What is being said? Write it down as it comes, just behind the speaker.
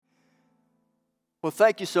Well,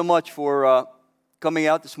 thank you so much for coming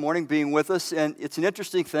out this morning, being with us. And it's an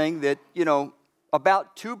interesting thing that,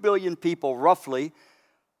 about 2 billion people roughly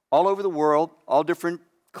all over the world, all different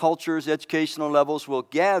cultures, educational levels will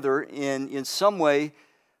gather in some way.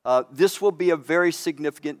 This will be a very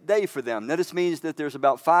significant day for them. Now, this means that there's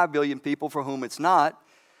about 5 billion people for whom it's not.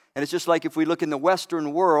 And it's just like if we look in the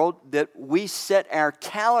Western world, that we set our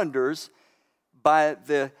calendars by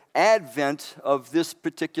the advent of this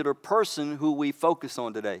particular person who we focus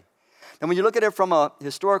on today. And when you look at it from a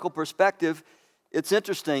historical perspective, it's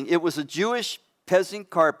interesting. It was a Jewish peasant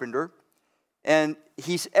carpenter, and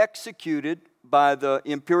he's executed by the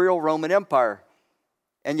Imperial Roman Empire.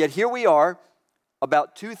 And yet here we are,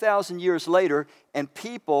 about 2,000 years later, and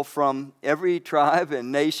people from every tribe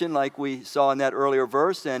and nation, like we saw in that earlier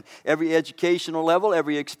verse, and every educational level,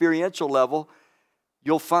 every experiential level,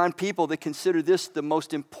 you'll find people that consider this the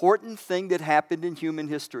most important thing that happened in human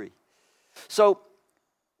history. So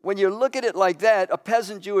when you look at it like that, a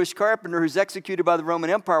peasant Jewish carpenter who's executed by the Roman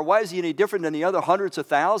Empire, why is he any different than the other hundreds of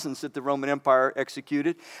thousands that the Roman Empire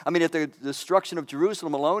executed? I mean, at the destruction of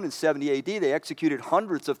Jerusalem alone in 70 AD, they executed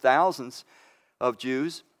hundreds of thousands of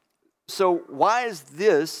Jews. So why is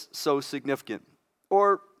this so significant?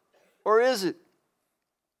 Or is it?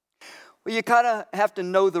 Well, you kind of have to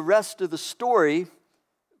know the rest of the story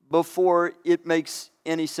before it makes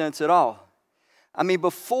any sense at all. I mean,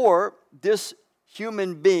 before this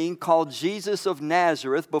human being called Jesus of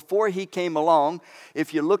Nazareth, before he came along,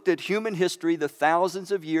 if you looked at human history, the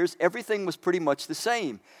thousands of years, everything was pretty much the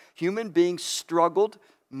same. Human beings struggled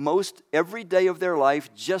most every day of their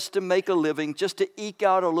life just to make a living, just to eke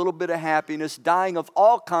out a little bit of happiness, dying of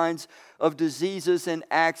all kinds of diseases and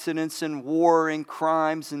accidents and war and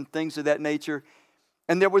crimes and things of that nature.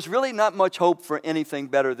 And there was really not much hope for anything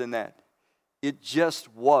better than that. It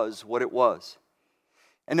just was what it was.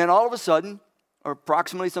 And then all of a sudden, or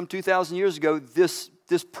approximately some 2,000 years ago, this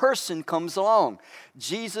person comes along,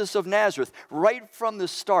 Jesus of Nazareth. Right from the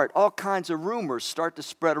start, all kinds of rumors start to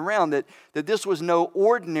spread around that this was no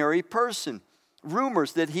ordinary person.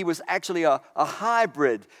 Rumors that he was actually a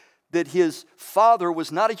hybrid, that his father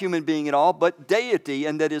was not a human being at all, but deity,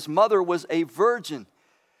 and that his mother was a virgin.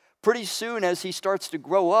 Pretty soon, as he starts to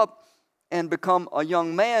grow up and become a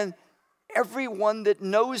young man, everyone that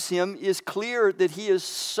knows him is clear that he is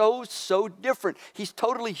so different. He's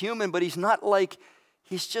totally human, but he's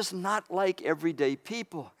just not like everyday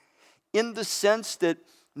people. In the sense that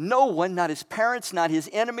no one, not his parents, not his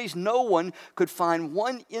enemies, no one could find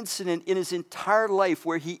one incident in his entire life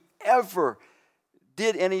where he ever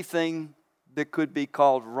did anything that could be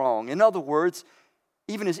called wrong. In other words,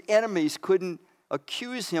 even his enemies couldn't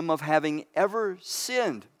accuse him of having ever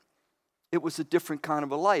sinned. It was a different kind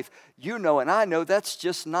of a life. You know and I know that's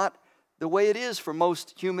just not the way it is for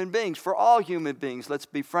most human beings, for all human beings, let's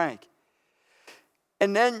be frank.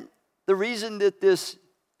 And then the reason that this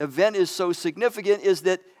event is so significant is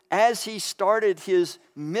that as he started his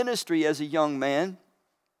ministry as a young man,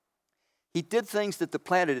 he did things that the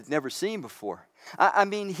planet had never seen before. I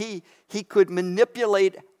mean, he could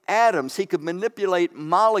manipulate atoms. He could manipulate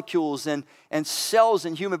molecules and cells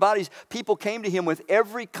in human bodies. People came to him with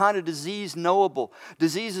every kind of disease knowable,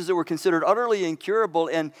 diseases that were considered utterly incurable,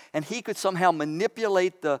 and he could somehow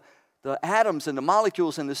manipulate the atoms and the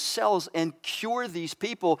molecules and the cells and cure these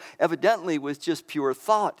people, evidently with just pure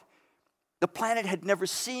thought. The planet had never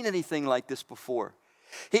seen anything like this before.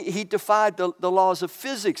 He defied the laws of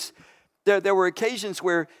physics. There were occasions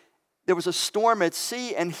where there was a storm at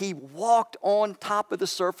sea, and he walked on top of the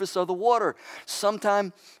surface of the water.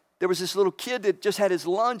 Sometime there was this little kid that just had his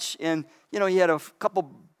lunch, and he had a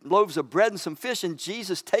couple loaves of bread and some fish, and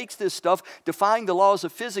Jesus takes this stuff, defying the laws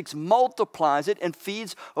of physics, multiplies it, and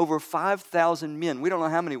feeds over 5,000 men. We don't know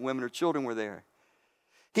how many women or children were there.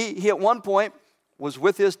 He at one point was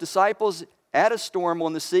with his disciples at a storm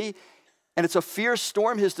on the sea, and it's a fierce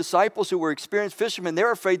storm. His disciples, who were experienced fishermen,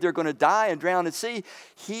 they're afraid they're going to die and drown at sea.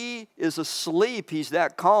 He is asleep. He's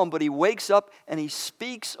that calm, but he wakes up and he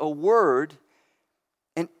speaks a word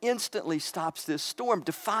and instantly stops this storm,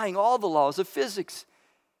 defying all the laws of physics.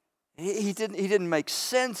 He didn't make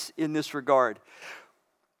sense in this regard.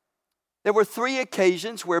 There were 3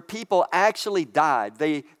 occasions where people actually died.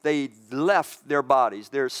 They left their bodies,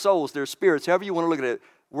 their souls, their spirits, however you want to look at it,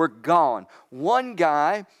 were gone. One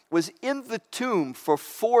guy was in the tomb for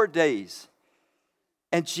 4 days.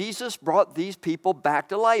 And Jesus brought these people back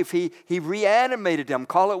to life. He reanimated them.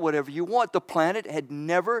 Call it whatever you want. The planet had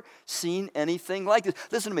never seen anything like this.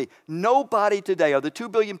 Listen to me. Nobody today, of the 2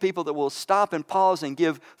 billion people that will stop and pause and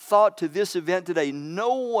give thought to this event today,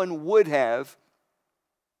 no one would have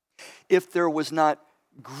if there was not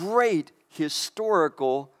great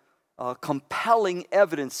historical, compelling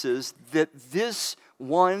evidences that this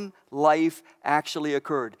one life actually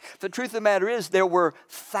occurred. The truth of the matter is there were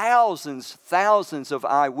thousands of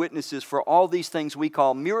eyewitnesses for all these things we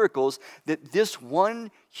call miracles, that this one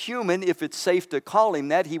human, if it's safe to call him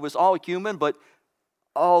that, he was all human but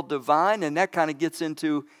all divine, and that kind of gets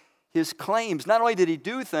into his claims. Not only did he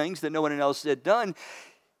do things that no one else had done,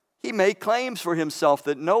 he made claims for himself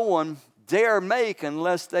that no one dare make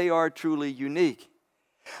unless they are truly unique.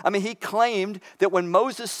 I mean, he claimed that when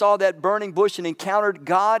Moses saw that burning bush and encountered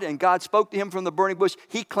God, and God spoke to him from the burning bush,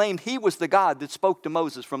 he claimed he was the God that spoke to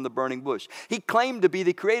Moses from the burning bush. He claimed to be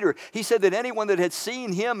the creator. He said that anyone that had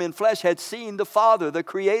seen him in flesh had seen the Father, the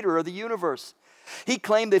creator of the universe. He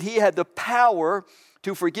claimed that he had the power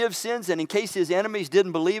to forgive sins, and in case his enemies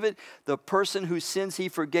didn't believe it, the person whose sins he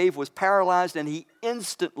forgave was paralyzed, and he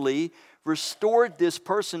instantly restored this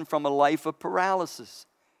person from a life of paralysis.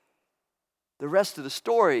 The rest of the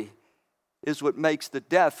story is what makes the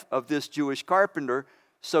death of this Jewish carpenter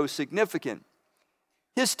so significant.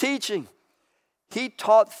 His teaching. He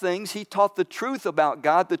taught things. He taught the truth about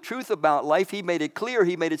God, the truth about life. He made it clear.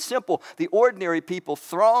 He made it simple. The ordinary people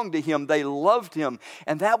thronged to him. They loved him.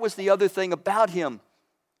 And that was the other thing about him.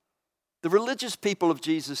 The religious people of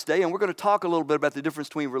Jesus' day, and we're going to talk a little bit about the difference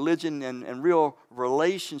between religion and real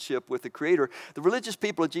relationship with the Creator. The religious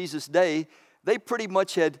people of Jesus' day, they pretty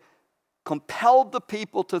much had compelled the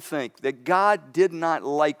people to think that God did not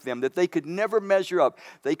like them, that they could never measure up,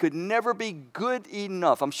 they could never be good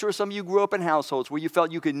enough. I'm sure some of you grew up in households where you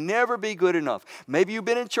felt you could never be good enough. Maybe you've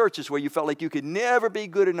been in churches where you felt like you could never be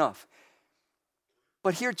good enough.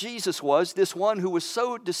 But here Jesus was, this one who was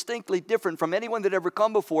so distinctly different from anyone that ever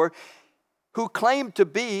come before, who claimed to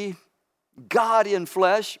be God in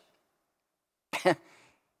flesh,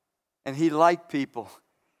 and he liked people.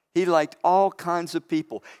 He liked all kinds of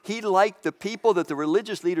people. He liked the people that the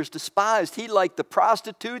religious leaders despised. He liked the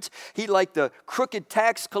prostitutes. He liked the crooked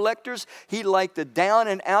tax collectors. He liked the down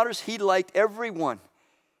and outers. He liked everyone.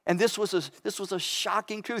 And this was a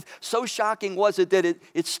shocking truth. So shocking was it that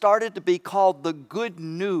it started to be called the good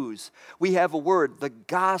news. We have a word, the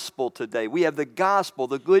gospel today. We have the gospel,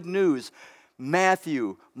 the good news.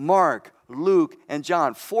 Matthew, Mark, Luke, and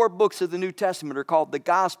John. 4 books of the New Testament are called the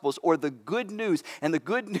Gospels, or the good news. And the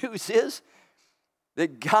good news is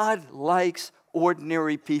that God likes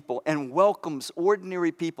ordinary people and welcomes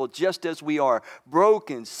ordinary people just as we are.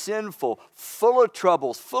 Broken, sinful, full of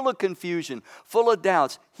troubles, full of confusion, full of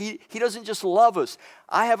doubts. He doesn't just love us.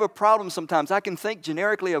 I have a problem sometimes. I can think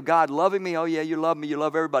generically of God loving me. Oh yeah, you love me, you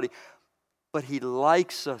love everybody. But he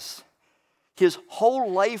likes us. His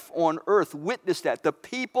whole life on earth witnessed that. The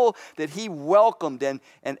people that he welcomed and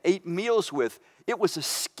ate meals with, it was a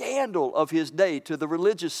scandal of his day to the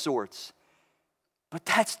religious sorts. But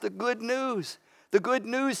that's the good news. The good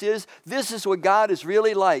news is this is what God is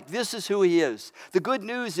really like. This is who he is. The good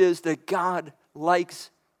news is that God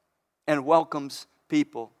likes and welcomes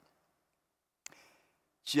people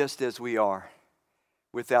just as we are,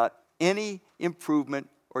 without any improvement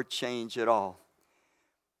or change at all.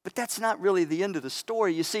 But that's not really the end of the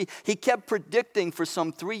story. You see, he kept predicting for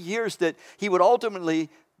some 3 years that he would ultimately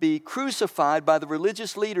be crucified by the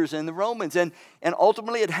religious leaders and the Romans. And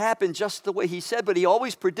ultimately it happened just the way he said, but he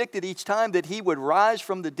always predicted each time that he would rise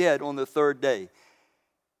from the dead on the 3rd day.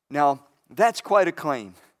 Now, that's quite a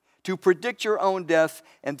claim, to predict your own death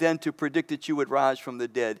and then to predict that you would rise from the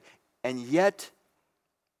dead. And yet,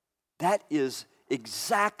 that is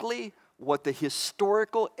exactly what the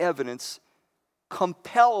historical evidence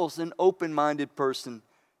compels an open-minded person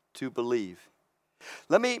to believe.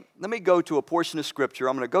 Let me go to a portion of Scripture.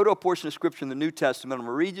 I'm going to go to a portion of Scripture in the New Testament. I'm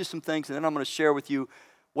going to read you some things, and then I'm going to share with you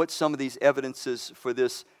what some of these evidences for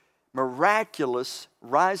this miraculous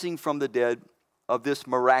rising from the dead of this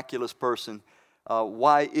miraculous person,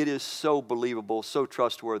 why it is so believable, so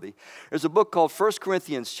trustworthy. There's a book called 1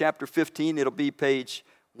 Corinthians chapter 15. It'll be page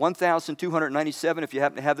 1297 if you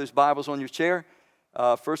happen to have those Bibles on your chair.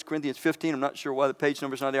 1 Corinthians 15, I'm not sure why the page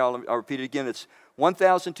number's not there. I'll repeat it again. It's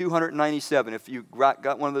 1297. If you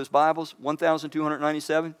got one of those Bibles,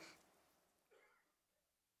 1297.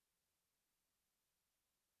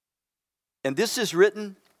 And this is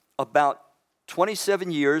written about 27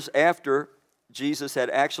 years after Jesus had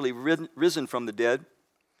actually risen from the dead.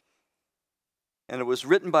 And it was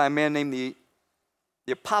written by a man named the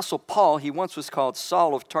Apostle Paul. He once was called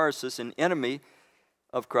Saul of Tarsus, an enemy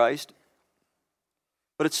of Christ.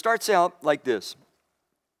 But it starts out like this.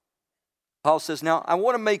 Paul says, "Now I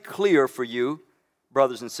want to make clear for you,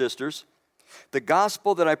 brothers and sisters, The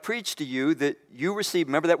gospel that I preached to you that you received.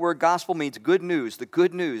 Remember that word gospel means good news. The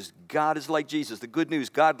good news. God is like Jesus. The good news.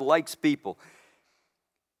 God likes people.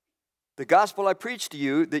 The gospel I preached to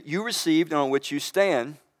you that you received and on which you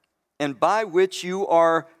stand, and by which you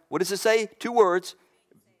are, what does it say? 2 words.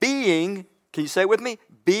 Being, can you say it with me?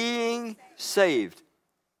 Being saved.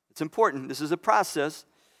 It's important. This is a process.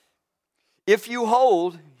 If you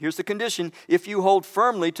hold, here's the condition, if you hold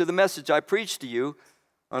firmly to the message I preached to you,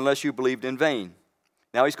 unless you believed in vain.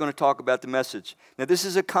 Now he's going to talk about the message. Now this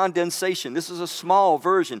is a condensation. This is a small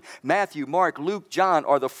version. Matthew, Mark, Luke, John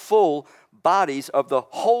are the full bodies of the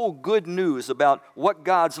whole good news about what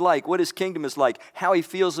God's like, what his kingdom is like, how he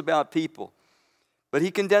feels about people. But he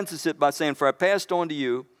condenses it by saying, for I passed on to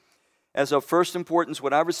you as of first importance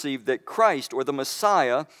what I received, that Christ, or the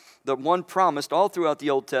Messiah, the one promised all throughout the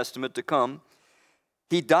Old Testament to come,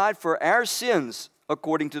 he died for our sins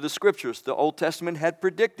according to the Scriptures. The Old Testament had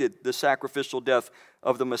predicted the sacrificial death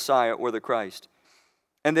of the Messiah or the Christ.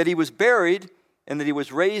 And that he was buried and that he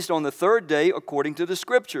was raised on the 3rd day according to the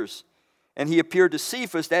Scriptures. And he appeared to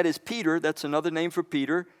Cephas, that is Peter, that's another name for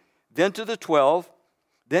Peter, then to the 12.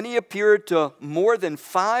 Then he appeared to more than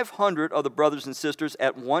 500 of the brothers and sisters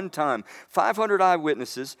at one time. 500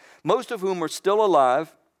 eyewitnesses, most of whom are still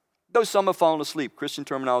alive, though some have fallen asleep. Christian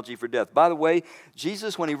terminology for death. By the way,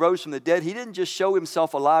 Jesus, when he rose from the dead, he didn't just show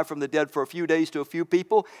himself alive from the dead for a few days to a few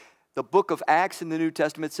people. The book of Acts in the New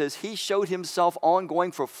Testament says he showed himself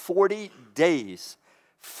ongoing for 40 days.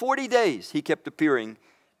 40 days he kept appearing,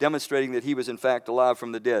 demonstrating that he was in fact alive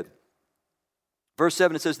from the dead. Verse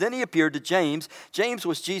 7, it says, then he appeared to James. James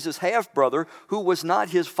was Jesus' half-brother, who was not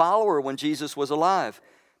his follower when Jesus was alive,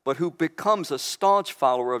 but who becomes a staunch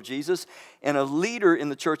follower of Jesus and a leader in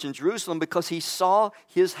the church in Jerusalem because he saw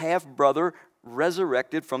his half-brother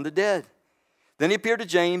resurrected from the dead. Then he appeared to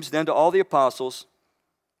James, then to all the apostles.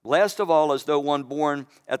 Last of all, as though one born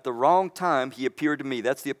at the wrong time, he appeared to me.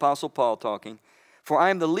 That's the Apostle Paul talking. For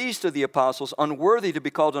I am the least of the apostles, unworthy to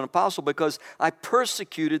be called an apostle, because I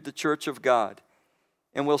persecuted the church of God.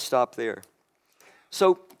 And we'll stop there.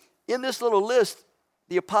 So in this little list,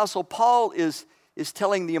 the Apostle Paul is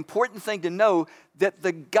telling the important thing to know, that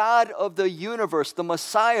the God of the universe, the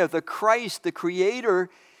Messiah, the Christ, the Creator,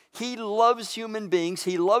 he loves human beings.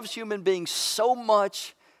 He loves human beings so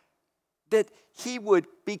much that he would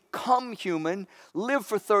become human, live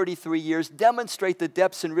for 33 years, demonstrate the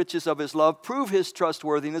depths and riches of his love, prove his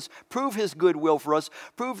trustworthiness, prove his goodwill for us,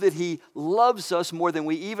 prove that he loves us more than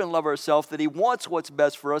we even love ourselves, that he wants what's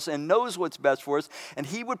best for us and knows what's best for us, and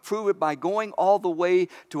he would prove it by going all the way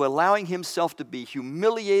to allowing himself to be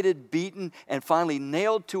humiliated, beaten, and finally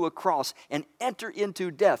nailed to a cross and enter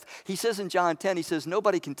into death. He says in John 10, he says,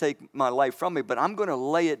 nobody can take my life from me, but I'm going to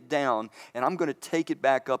lay it down and I'm going to take it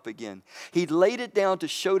back up again. He laid it down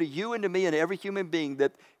to show to you and to me and every human being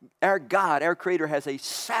that our God, our Creator, has a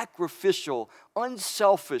sacrificial,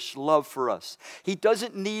 unselfish love for us. He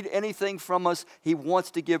doesn't need anything from us. He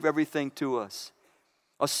wants to give everything to us.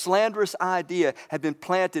 A slanderous idea had been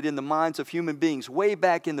planted in the minds of human beings way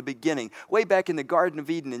back in the beginning, way back in the Garden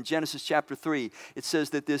of Eden in Genesis chapter 3. It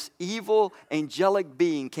says that this evil angelic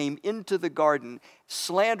being came into the garden,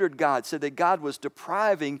 slandered God, said that God was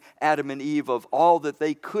depriving Adam and Eve of all that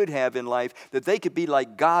they could have in life, that they could be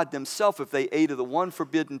like God themselves if they ate of the one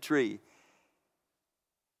forbidden tree.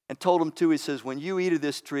 And told them too, he says, when you eat of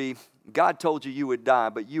this tree, God told you would die,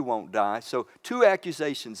 but you won't die. So 2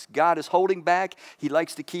 accusations. God is holding back. He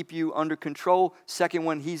likes to keep you under control. Second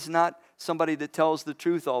one, he's not somebody that tells the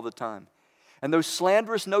truth all the time. And those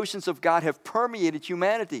slanderous notions of God have permeated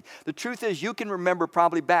humanity. The truth is, you can remember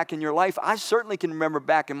probably back in your life, I certainly can remember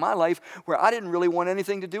back in my life where I didn't really want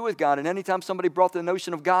anything to do with God. And anytime somebody brought the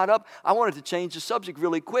notion of God up, I wanted to change the subject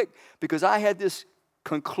really quick because I had this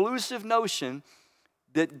conclusive notion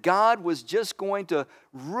that God was just going to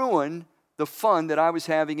ruin the fun that I was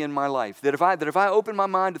having in my life. That if I opened my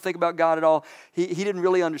mind to think about God at all, he didn't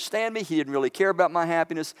really understand me. He didn't really care about my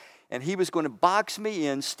happiness. And he was going to box me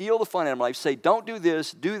in, steal the fun out of my life, say, don't do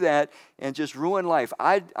this, do that, and just ruin life.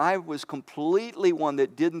 I was completely one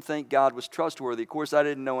that didn't think God was trustworthy. Of course, I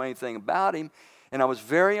didn't know anything about him. And I was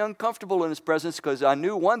very uncomfortable in his presence because I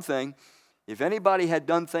knew one thing. If anybody had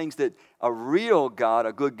done things that a real God,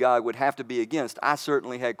 a good God, would have to be against, I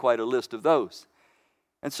certainly had quite a list of those.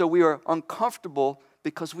 And so we are uncomfortable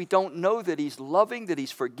because we don't know that he's loving, that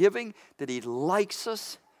he's forgiving, that he likes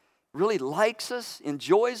us, really likes us,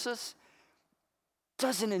 enjoys us.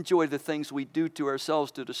 Doesn't enjoy the things we do to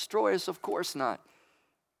ourselves to destroy us, of course not.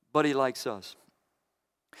 But he likes us.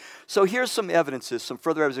 So here's some evidences, some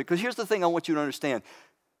further evidence, because here's the thing I want you to understand.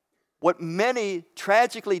 What many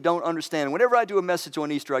tragically don't understand, whenever I do a message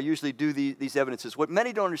on Easter, I usually do these evidences. What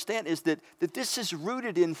many don't understand is that this is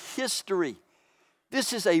rooted in history.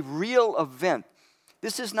 This is a real event.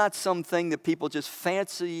 This is not something that people just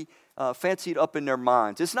fancied up in their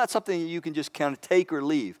minds. It's not something that you can just kind of take or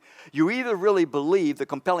leave. You either really believe the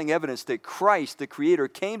compelling evidence that Christ, the Creator,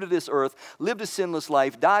 came to this earth, lived a sinless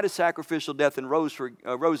life, died a sacrificial death, and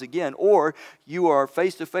rose again, or you are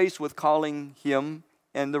face to face with calling Him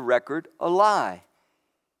and the record a lie.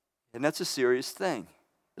 And that's a serious thing.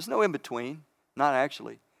 There's no in between, not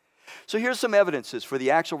actually. So here's some evidences for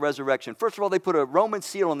the actual resurrection. First of all, they put a Roman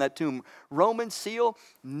seal on that tomb. Roman seal,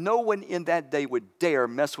 no one in that day would dare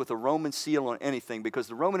mess with a Roman seal on anything because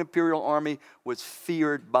the Roman imperial army was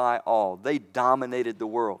feared by all. They dominated the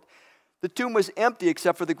world. The tomb was empty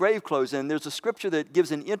except for the grave clothes, and there's a scripture that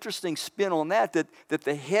gives an interesting spin on that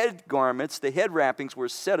the head garments, the head wrappings were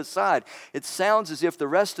set aside. It sounds as if the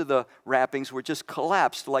rest of the wrappings were just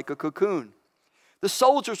collapsed like a cocoon. The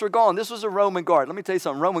soldiers were gone. This was a Roman guard. Let me tell you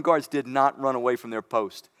something. Roman guards did not run away from their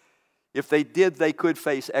post. If they did, they could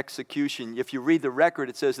face execution. If you read the record,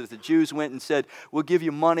 it says that the Jews went and said, we'll give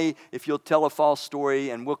you money if you'll tell a false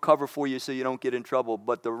story, and we'll cover for you so you don't get in trouble.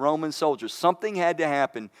 But the Roman soldiers, something had to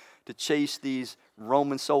happen to chase these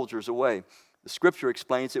Roman soldiers away. The scripture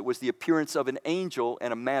explains it was the appearance of an angel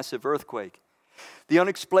and a massive earthquake. The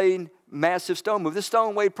unexplained massive stone move. This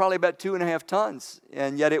stone weighed probably about 2.5 tons,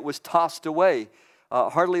 and yet it was tossed away.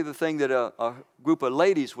 Hardly the thing that a group of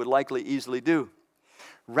ladies would likely easily do.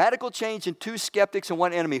 Radical change in 2 skeptics and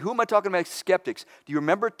 1 enemy. Who am I talking about skeptics? Do you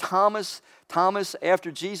remember Thomas? Thomas, after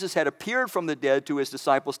Jesus had appeared from the dead to his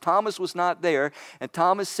disciples, Thomas was not there, and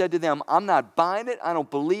Thomas said to them, I'm not buying it, I don't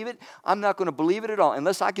believe it, I'm not going to believe it at all,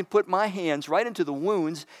 unless I can put my hands right into the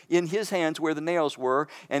wounds in his hands where the nails were,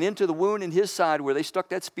 and into the wound in his side where they stuck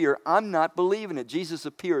that spear. I'm not believing it. Jesus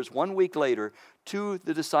appears 1 week later to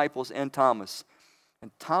the disciples and Thomas. And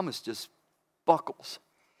Thomas just buckles.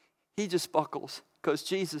 He just buckles because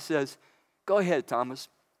Jesus says, go ahead, Thomas.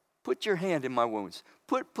 Put your hand in my wounds.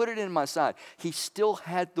 Put it in my side. He still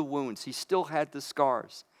had the wounds. He still had the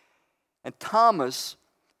scars. And Thomas,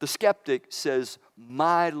 the skeptic, says,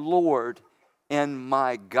 my Lord and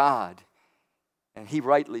my God. And he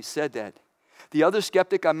rightly said that. The other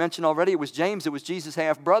skeptic I mentioned already, it was James. It was Jesus'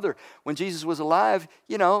 half-brother. When Jesus was alive,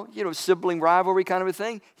 sibling rivalry kind of a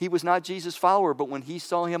thing. He was not Jesus' follower, but when he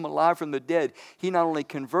saw him alive from the dead, he not only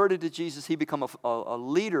converted to Jesus, he became a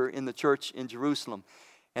leader in the church in Jerusalem.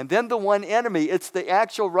 And then the 1 enemy, it's the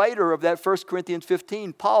actual writer of that 1 Corinthians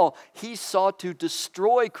 15, Paul. He sought to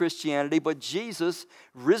destroy Christianity, but Jesus,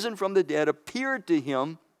 risen from the dead, appeared to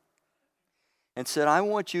him and said, I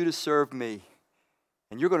want you to serve me.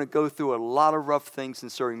 And you're going to go through a lot of rough things in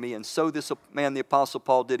serving me. And so this man, the Apostle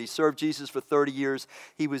Paul, did. He served Jesus for 30 years.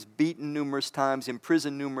 He was beaten numerous times,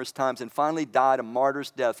 imprisoned numerous times, and finally died a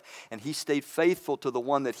martyr's death. And he stayed faithful to the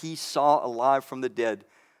one that he saw alive from the dead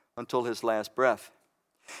until his last breath.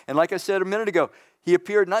 And like I said a minute ago, he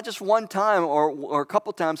appeared not just one time or a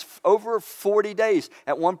couple times, over 40 days.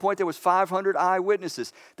 At one point, there was 500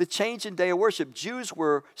 eyewitnesses. The change in day of worship. Jews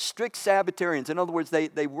were strict Sabbatarians. In other words,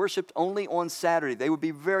 they worshiped only on Saturday. They would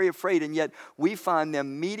be very afraid, and yet we find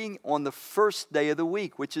them meeting on the first day of the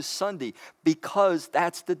week, which is Sunday, because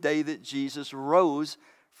that's the day that Jesus rose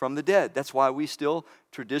from the dead. That's why we still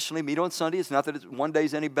traditionally meet on Sunday. It's not that one day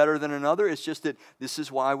is any better than another. It's just that this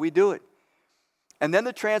is why we do it. And then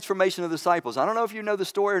the transformation of the disciples. I don't know if you know the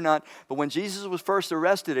story or not, but when Jesus was first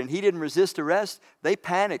arrested and he didn't resist arrest, they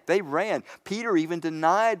panicked, they ran. Peter even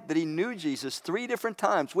denied that he knew Jesus 3 different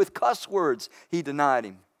times. With cuss words, he denied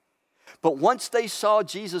him. But once they saw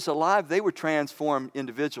Jesus alive, they were transformed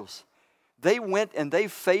individuals. They went and they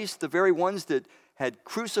faced the very ones that had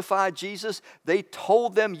crucified Jesus. They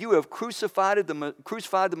told them, you have crucified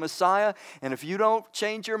the Messiah, and if you don't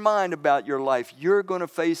change your mind about your life, you're going to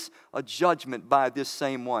face a judgment by this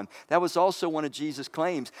same one. That was also one of Jesus'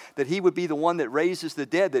 claims, that he would be the one that raises the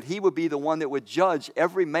dead, that he would be the one that would judge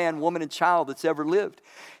every man, woman, and child that's ever lived.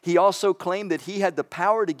 He also claimed that he had the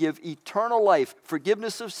power to give eternal life,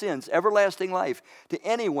 forgiveness of sins, everlasting life to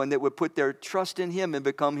anyone that would put their trust in him and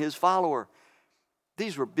become his follower.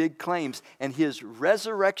 These were big claims, and his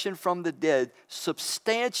resurrection from the dead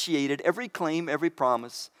substantiated every claim, every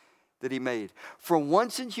promise that he made. For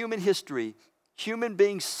once in human history, human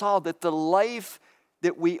beings saw that the life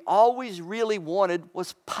that we always really wanted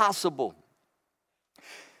was possible.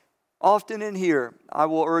 Often in here, I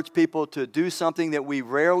will urge people to do something that we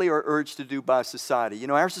rarely are urged to do by society. You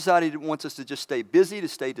know, our society wants us to just stay busy, to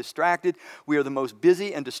stay distracted. We are the most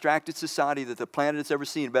busy and distracted society that the planet has ever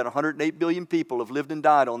seen. About 108 billion people have lived and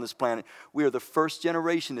died on this planet. We are the first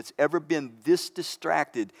generation that's ever been this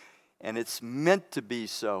distracted, and it's meant to be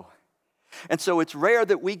so. And so it's rare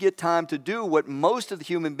that we get time to do what most of the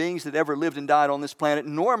human beings that ever lived and died on this planet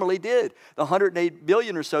normally did. The 108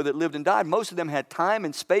 billion or so that lived and died, most of them had time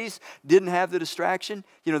and space, didn't have the distraction.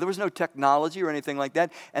 You know, there was no technology or anything like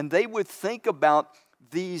that. And they would think about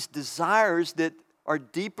these desires that are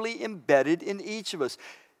deeply embedded in each of us.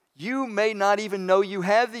 You may not even know you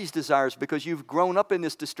have these desires because you've grown up in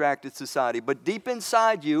this distracted society. But deep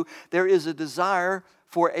inside you, there is a desire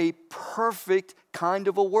for a perfect kind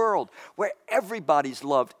of a world where everybody's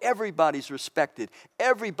loved, everybody's respected,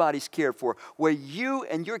 everybody's cared for, where you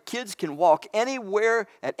and your kids can walk anywhere,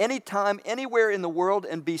 at any time, anywhere in the world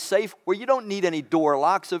and be safe, where you don't need any door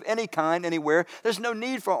locks of any kind anywhere. There's no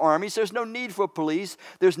need for armies. There's no need for police.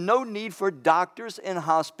 There's no need for doctors and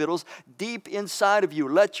hospitals. Deep inside of you,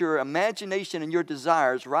 let your imagination and your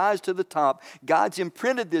desires rise to the top. God's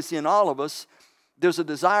imprinted this in all of us. There's a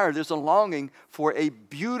desire, there's a longing for a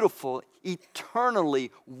beautiful,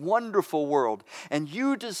 eternally wonderful world. And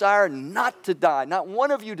you desire not to die. Not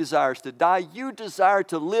one of you desires to die. You desire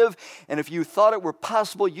to live. And if you thought it were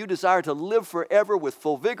possible, you desire to live forever with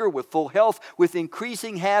full vigor, with full health, with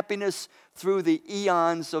increasing happiness through the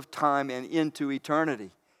eons of time and into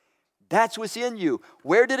eternity. That's what's in you.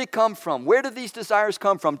 Where did it come from? Where did these desires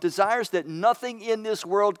come from? Desires that nothing in this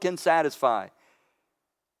world can satisfy.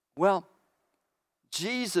 Well,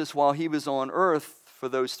 Jesus, while he was on earth for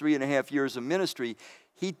those 3.5 years of ministry,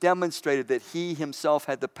 he demonstrated that he himself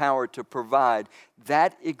had the power to provide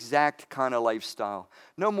that exact kind of lifestyle.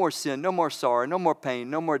 No more sin, no more sorrow, no more pain,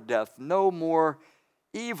 no more death, no more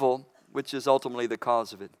evil, which is ultimately the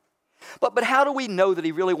cause of it. But how do we know that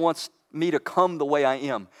he really wants me to come the way I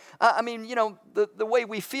am? I mean, you know, the way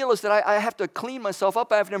we feel is that I have to clean myself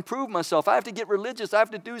up. I have to improve myself. I have to get religious. I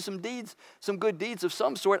have to do some deeds, some good deeds of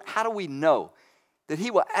some sort. How do we know that he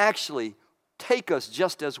will actually take us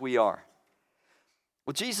just as we are?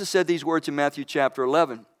 Well, Jesus said these words in Matthew chapter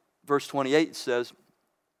 11, verse 28. It says,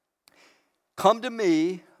 "Come to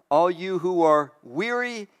me, all you who are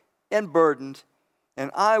weary and burdened,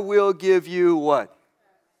 and I will give you" what?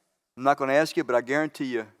 I'm not going to ask you, but I guarantee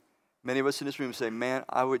you, many of us in this room say, man,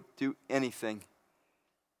 I would do anything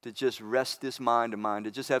to just rest this mind of mine,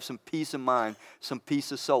 to just have some peace of mind, some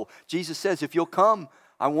peace of soul. Jesus says, if you'll come,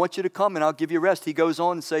 I want you to come and I'll give you rest. He goes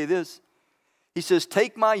on and say this. He says,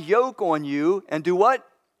 take my yoke on you and do what?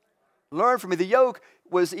 Learn from me. The yoke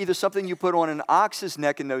was either something you put on an ox's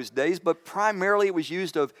neck in those days, but primarily it was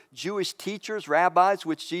used of Jewish teachers, rabbis,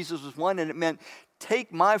 which Jesus was one, and it meant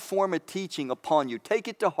take my form of teaching upon you. Take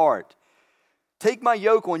it to heart. Take my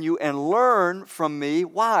yoke on you and learn from me.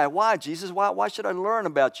 Why? Why, Jesus? Why should I learn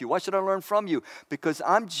about you? Why should I learn from you? Because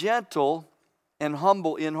I'm gentle and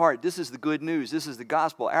humble in heart. This is the good news. This is the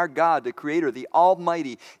gospel. Our God, the Creator, the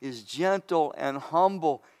Almighty, is gentle and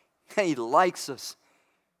humble. And He likes us.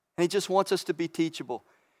 And He just wants us to be teachable.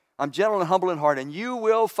 I'm gentle and humble in heart. And you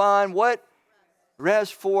will find what?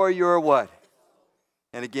 Rest for your what?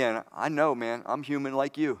 And again, I know, man, I'm human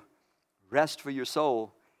like you. Rest for your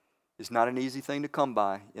soul is not an easy thing to come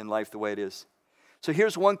by in life the way it is. So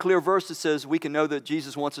here's one clear verse that says we can know that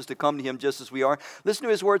Jesus wants us to come to Him just as we are. Listen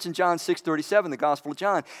to His words in John 6:37, the Gospel of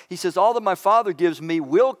John. He says, all that my Father gives me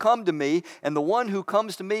will come to me, and the one who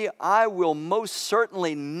comes to me, I will most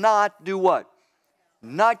certainly not do what?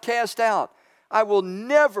 Not cast out. I will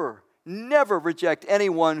never, never reject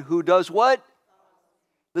anyone who does what?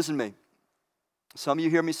 Listen to me. Some of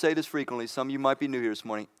you hear me say this frequently. Some of you might be new here this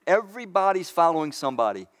morning. Everybody's following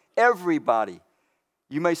somebody. Everybody.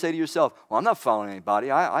 You may say to yourself, well, I'm not following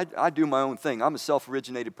anybody. I do my own thing. I'm a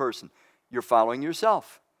self-originated person. You're following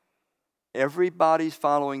yourself. Everybody's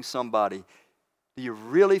following somebody. Do you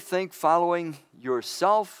really think following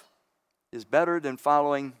yourself is better than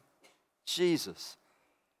following Jesus,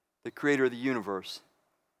 the Creator of the universe,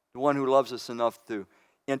 the one who loves us enough to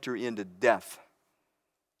enter into death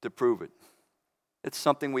to prove it? It's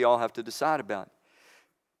something we all have to decide about.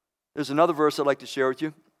 There's another verse I'd like to share with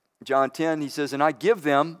you. John 10, he says, and I give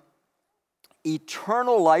them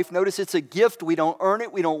eternal life. Notice it's a gift. We don't earn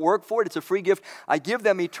it. We don't work for it. It's a free gift. I give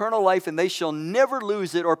them eternal life, and they shall never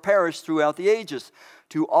lose it or perish throughout the ages.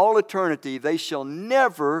 To all eternity, they shall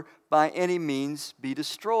never by any means be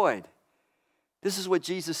destroyed. This is what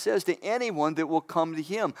Jesus says to anyone that will come to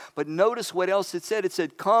Him. But notice what else it said. It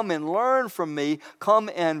said, come and learn from me. Come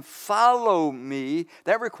and follow me.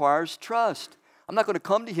 That requires trust. I'm not going to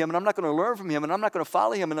come to him, and I'm not going to learn from him, and I'm not going to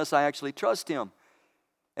follow him unless I actually trust him.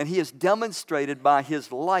 And he has demonstrated by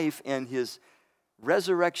his life and his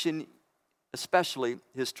resurrection, especially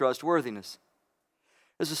his trustworthiness.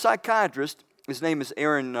 There's a psychiatrist, his name is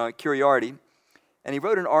Aaron Kheriaty, and he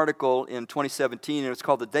wrote an article in 2017, and it's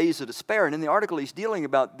called The Days of Despair. And in the article, he's dealing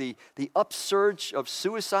about the upsurge of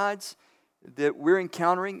suicides that we're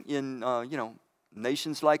encountering in,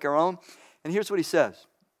 nations like our own. And here's what he says.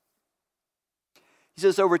 He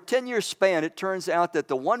says, over a 10-year span, it turns out that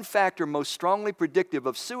the one factor most strongly predictive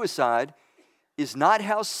of suicide is not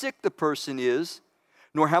how sick the person is,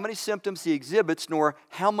 nor how many symptoms he exhibits, nor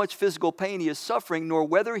how much physical pain he is suffering, nor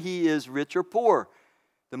whether he is rich or poor.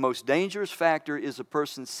 The most dangerous factor is a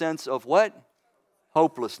person's sense of what?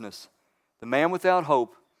 Hopelessness. The man without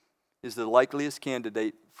hope is the likeliest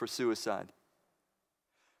candidate for suicide.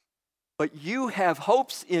 But you have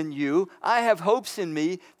hopes in you, I have hopes in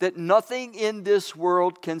me that nothing in this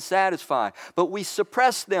world can satisfy. But we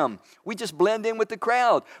suppress them. We just blend in with the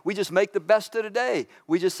crowd. We just make the best of the day.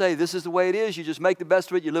 We just say, this is the way it is. You just make the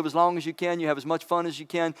best of it. You live as long as you can. You have as much fun as you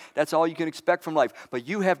can. That's all you can expect from life. But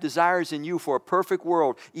you have desires in you for a perfect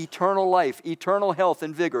world, eternal life, eternal health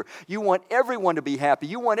and vigor. You want everyone to be happy.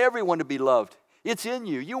 You want everyone to be loved. It's in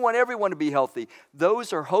you. You want everyone to be healthy.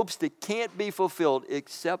 Those are hopes that can't be fulfilled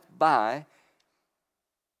except by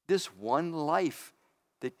this one life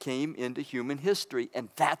that came into human history. And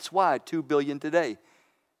that's why 2 billion today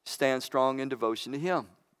stand strong in devotion to him.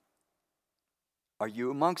 Are you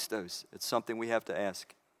amongst those? It's something we have to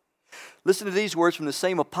ask. Listen to these words from the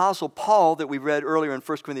same apostle Paul that we read earlier in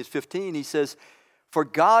 1 Corinthians 15. He says, for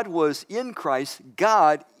God was in Christ,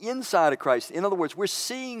 God inside of Christ. In other words, we're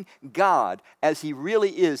seeing God as he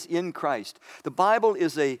really is in Christ. The Bible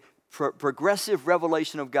is a progressive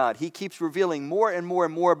revelation of God. He keeps revealing more and more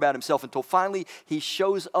and more about himself until finally he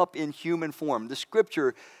shows up in human form. The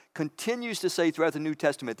scripture continues to say throughout the New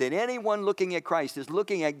Testament that anyone looking at Christ is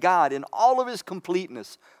looking at God in all of his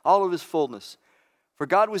completeness, all of his fullness. For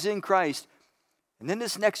God was in Christ. And then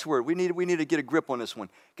this next word, we need to get a grip on this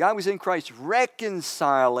one. God was in Christ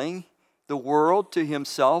reconciling the world to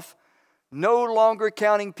himself, no longer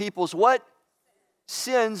counting people's what?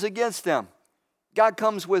 Sins against them. God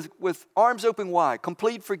comes with arms open wide,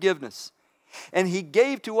 complete forgiveness. And he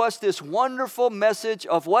gave to us this wonderful message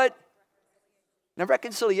of what? Now,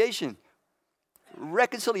 reconciliation.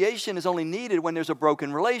 Reconciliation is only needed when there's a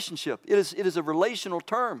broken relationship. It is a relational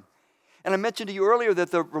term. And I mentioned to you earlier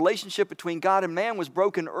that the relationship between God and man was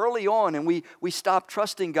broken early on, and we stopped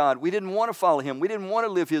trusting God. We didn't want to follow him. We didn't want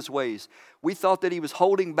to live his ways. We thought that he was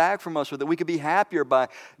holding back from us, or that we could be happier by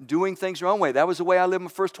doing things our own way. That was the way I lived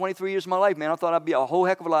my first 23 years of my life, man. I thought I'd be a whole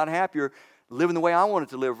heck of a lot happier living the way I wanted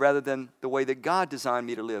to live rather than the way that God designed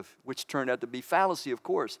me to live, which turned out to be fallacy, of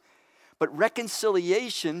course. But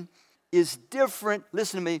reconciliation is different.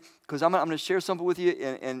 Listen to me, because I'm going to share something with you,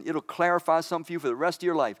 and it'll clarify something for you for the rest of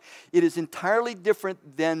your life. It is entirely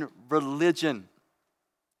different than religion.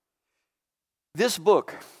 This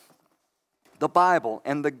book, the Bible,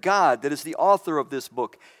 and the God that is the author of this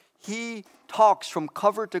book, he talks from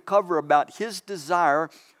cover to cover about his desire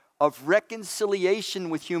of reconciliation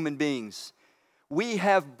with human beings. We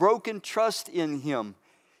have broken trust in him.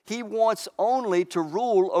 He wants only to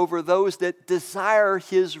rule over those that desire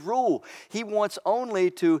his rule. He wants only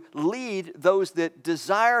to lead those that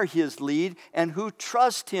desire his lead and who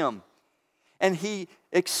trust him. And he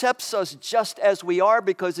accepts us just as we are,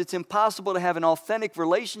 because it's impossible to have an authentic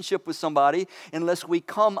relationship with somebody unless we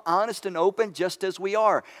come honest and open just as we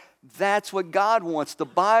are. That's what God wants. The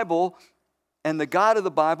Bible and the God of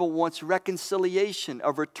the Bible wants reconciliation,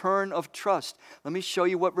 a return of trust. Let me show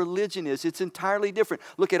you what religion is. It's entirely different.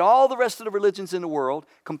 Look at all the rest of the religions in the world,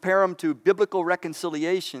 compare them to biblical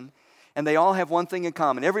reconciliation, and they all have one thing in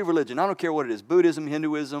common. Every religion, I don't care what it is, Buddhism,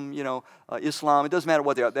 Hinduism, Islam, it doesn't matter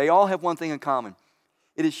what they are. They all have one thing in common.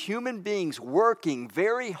 It is human beings working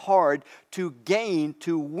very hard to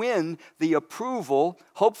win the approval,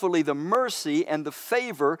 hopefully the mercy and the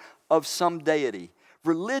favor of some deity.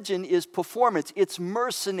 Religion is performance. It's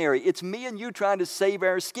mercenary. It's me and you trying to save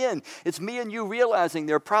our skin. It's me and you realizing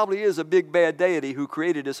there probably is a big bad deity who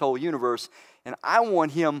created this whole universe, and I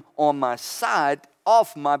want him on my side,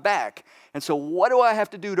 off my back. And so what do I have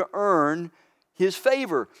to do to earn his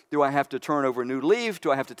favor? Do I have to turn over a new leaf?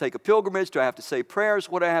 Do I have to take a pilgrimage? Do I have to say prayers?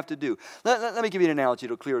 What do I have to do? Let me give you an analogy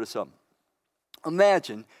to clear this up.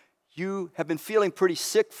 Imagine you have been feeling pretty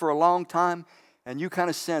sick for a long time, and you kind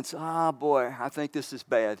of sense, boy, I think this is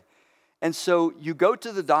bad. And so you go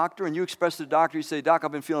to the doctor and you express to the doctor, you say, Doc,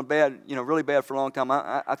 I've been feeling bad, really bad for a long time.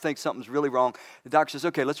 I think something's really wrong. The doctor says,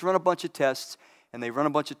 okay, let's run a bunch of tests. and they run a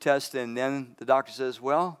bunch of tests, and then the doctor says,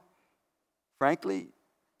 well, frankly,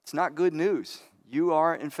 it's not good news. You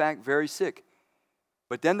are, in fact, very sick.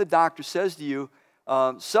 But then the doctor says to you,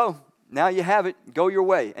 so now you have it, go your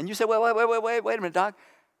way. And you say, wait a minute, doc.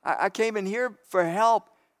 I came in here for help.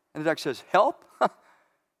 And the doctor says, help?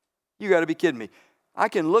 You got to be kidding me. I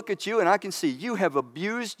can look at you and I can see you have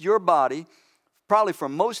abused your body probably for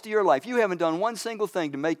most of your life. You haven't done one single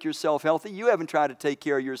thing to make yourself healthy. You haven't tried to take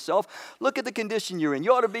care of yourself. Look at the condition you're in.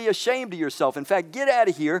 You ought to be ashamed of yourself. In fact, get out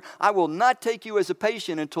of here. I will not take you as a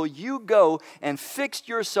patient until you go and fix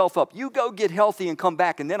yourself up. You go get healthy and come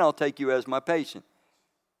back, and then I'll take you as my patient.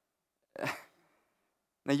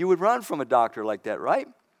 Now, you would run from a doctor like that, right?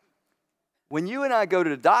 When you and I go to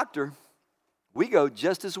the doctor, we go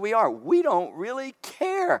just as we are. We don't really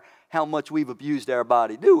care how much we've abused our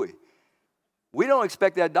body, do we? We don't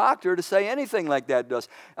expect that doctor to say anything like that to us.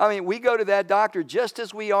 I mean, we go to that doctor just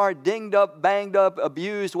as we are, dinged up, banged up,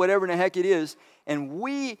 abused, whatever in the heck it is, and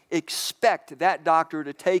we expect that doctor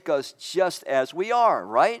to take us just as we are,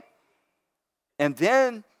 right? And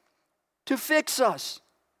then to fix us,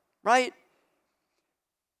 right?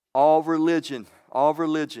 All religion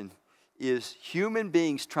is human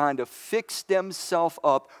beings trying to fix themselves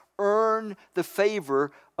up, earn the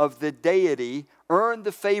favor of the deity, earn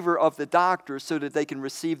the favor of the doctor so that they can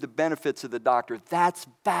receive the benefits of the doctor. That's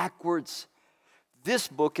backwards. This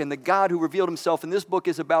book and the God who revealed himself in this book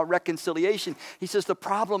is about reconciliation. He says, the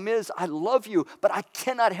problem is I love you, but I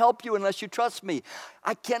cannot help you unless you trust me.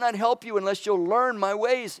 I cannot help you unless you'll learn my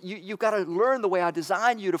ways. You've got to learn the way I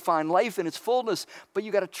designed you to find life in its fullness, but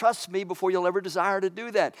you've got to trust me before you'll ever desire to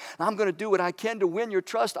do that. And I'm going to do what I can to win your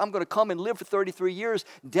trust. I'm going to come and live for 33 years,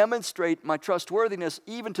 demonstrate my trustworthiness,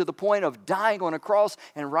 even to the point of dying on a cross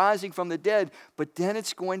and rising from the dead. But then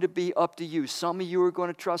it's going to be up to you. Some of you are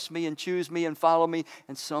going to trust me and choose me and follow me,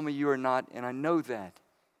 and some of you are not, and I know that.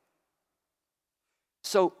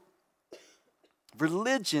 So,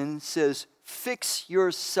 religion says, fix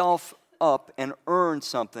yourself up and earn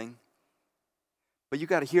something. But you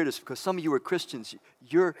got to hear this, because some of you are Christians.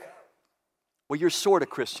 You're sort of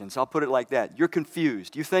Christians. I'll put it like that. You're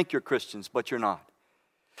confused. You think you're Christians, but you're not.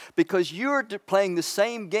 Because you're playing the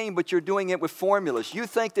same game, but you're doing it with formulas. You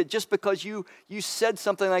think that just because you said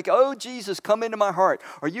something like, oh, Jesus, come into my heart,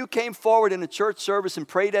 or you came forward in a church service and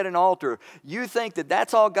prayed at an altar, you think that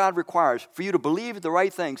that's all God requires, for you to believe the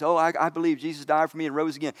right things. Oh, I believe Jesus died for me and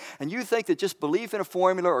rose again. And you think that just belief in a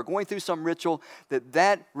formula or going through some ritual,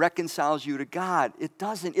 that reconciles you to God. It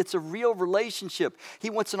doesn't. It's a real relationship. He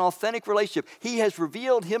wants an authentic relationship. He has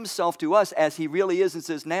revealed himself to us as he really is and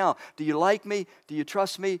says, now, do you like me? Do you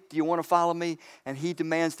trust me? Do you want to follow me? And he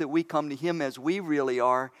demands that we come to him as we really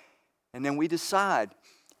are, and then we decide.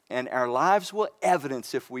 And our lives will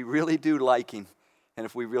evidence if we really do like him, and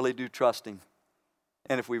if we really do trust him,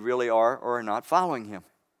 and if we really are or are not following him.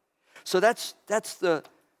 So that's the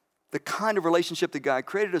kind of relationship that God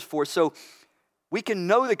created us for. So we can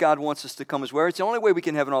know that God wants us to come as we are. It's the only way we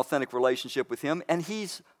can have an authentic relationship with him, and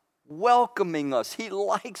he's welcoming us. He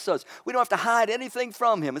likes us. We don't have to hide anything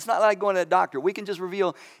from him. It's not like going to a doctor. We can just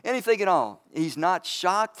reveal anything at all. He's not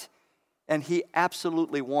shocked, and he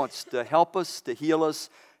absolutely wants to help us, to heal us,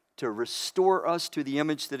 to restore us to the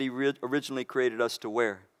image that he originally created us to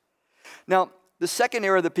wear. Now, the second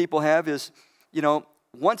error that people have is,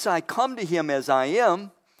 once I come to him as I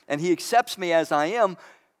am, and he accepts me as I am,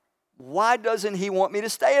 why doesn't he want me to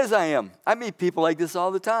stay as I am? I meet people like this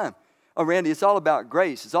all the time. Oh, Randy, it's all about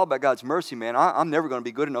grace. It's all about God's mercy, man. I'm never going to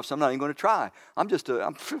be good enough, so I'm not even going to try. I'm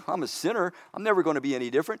a sinner. I'm never going to be any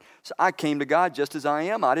different. So I came to God just as I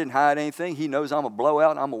am. I didn't hide anything. He knows I'm a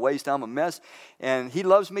blowout. I'm a waste. I'm a mess. And he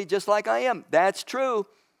loves me just like I am. That's true.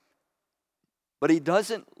 But he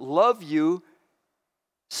doesn't love you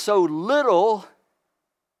so little.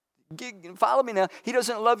 Follow me now. He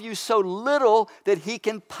doesn't love you so little that he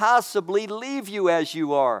can possibly leave you as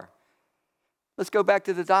you are. Let's go back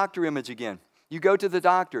to the doctor image again. You go to the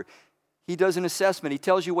doctor. He does an assessment. He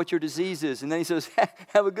tells you what your disease is. And then he says,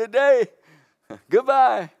 have a good day.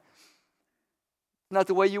 Goodbye. Not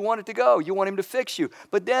the way you want it to go. You want him to fix you.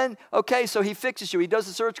 But then, okay, so he fixes you. He does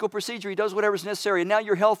the surgical procedure. He does whatever's necessary. And now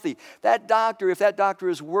you're healthy. That doctor, if that doctor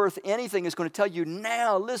is worth anything, is going to tell you,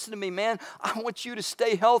 now, listen to me, man. I want you to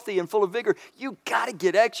stay healthy and full of vigor. You got to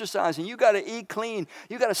get exercising. You got to eat clean.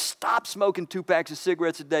 You got to stop smoking 2 packs of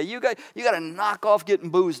cigarettes a day. You got to knock off getting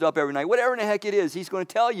boozed up every night. Whatever in the heck it is, he's going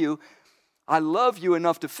to tell you, I love you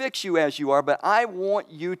enough to fix you as you are, but I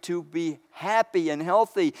want you to be happy and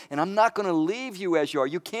healthy, and I'm not going to leave you as you are.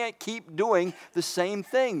 You can't keep doing the same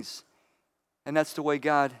things. And that's the way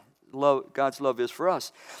God God's love is for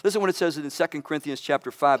us. Listen what it says in 2 Corinthians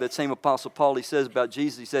chapter 5, that same Apostle Paul, he says about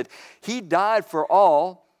Jesus, he said, He died for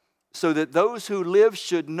all so that those who live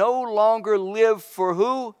should no longer live for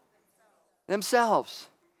who? Themselves.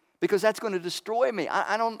 Because that's going to destroy me.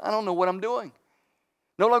 I don't know what I'm doing.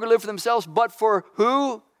 No longer live for themselves, but for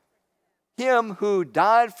who? Him who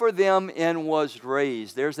died for them and was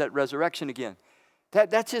raised. There's that resurrection again.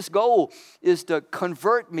 That's His goal, is to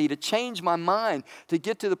convert me, to change my mind, to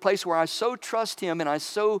get to the place where I so trust Him and I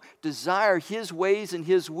so desire His ways and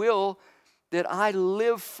His will that I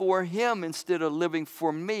live for Him instead of living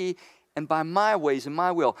for me and by my ways and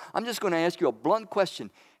my will. I'm just going to ask you a blunt question.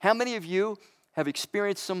 How many of you have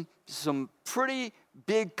experienced some pretty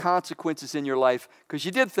big consequences in your life because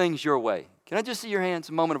you did things your way? Can I just see your hands,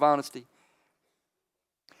 a moment of honesty?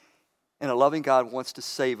 And a loving God wants to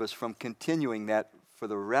save us from continuing that for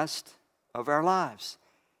the rest of our lives.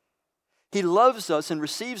 He loves us and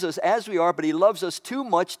receives us as we are, but He loves us too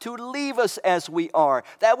much to leave us as we are.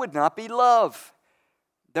 That would not be love.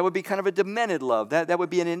 That would be kind of a demented love. That would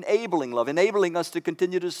be an enabling love, enabling us to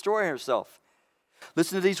continue to destroy ourselves.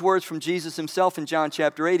 Listen to these words from Jesus Himself in John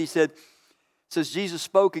chapter 8. It says, Jesus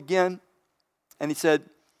spoke again, and He said,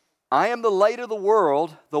 I am the light of the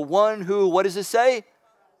world, the one who, what does it say?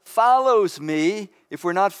 Follows me. If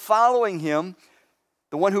we're not following Him,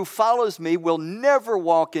 the one who follows me will never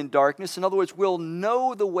walk in darkness. In other words, we'll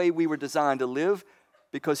know the way we were designed to live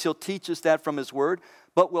because He'll teach us that from His Word,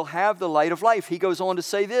 but we'll have the light of life. He goes on to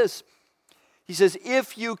say this. He says,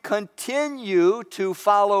 if you continue to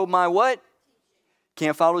follow my what?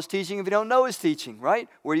 Can't follow His teaching if you don't know His teaching, right?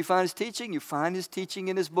 Where do you find His teaching? You find His teaching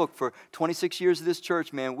in His book. For 26 years of this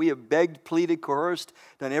church, man, we have begged, pleaded, coerced,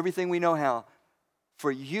 done everything we know how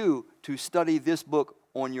for you to study this book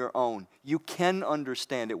on your own. You can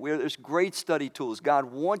understand it. There's great study tools. God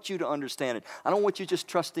wants you to understand it. I don't want you just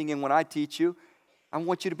trusting in when I teach you. I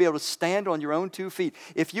want you to be able to stand on your own 2 feet.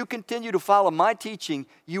 If you continue to follow my teaching,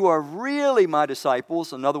 you are really my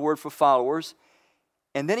disciples, another word for followers.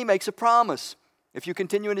 And then He makes a promise. If you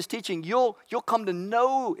continue in His teaching, you'll come to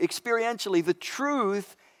know experientially the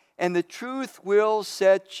truth, and the truth will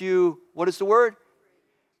set you, what is the word?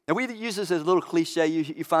 Now, we use this as a little cliche.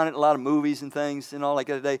 You find it in a lot of movies and things and all like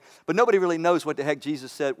that today. But nobody really knows what the heck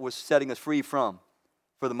Jesus said was setting us free from,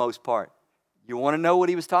 for the most part. You want to know what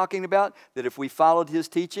He was talking about? That if we followed His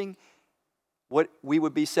teaching, what we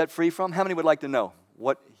would be set free from? How many would like to know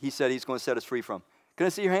what He said He's going to set us free from? Can I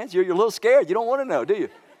see your hands? You're a little scared. You don't want to know, do you?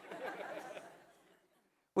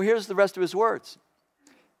 Well, here's the rest of His words.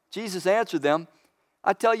 Jesus answered them,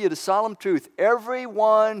 I tell you the solemn truth.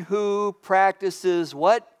 Everyone who practices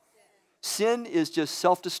what? Sin is just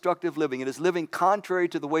self-destructive living. It is living contrary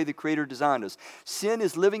to the way the Creator designed us. Sin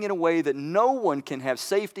is living in a way that no one can have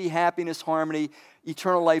safety, happiness, harmony,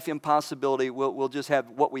 eternal life, impossibility. We'll just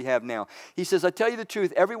have what we have now. He says, I tell you the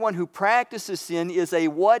truth. Everyone who practices sin is a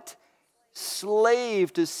what?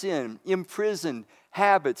 Slave to sin, imprisoned,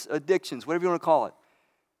 habits, addictions, whatever you want to call it.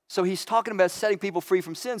 So He's talking about setting people free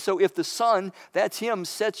from sin. So if the Son, that's Him,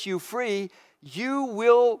 sets you free, you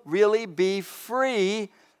will really be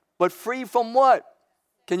free. But free from what?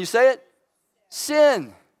 Can you say it?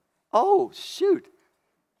 Sin. Oh, shoot.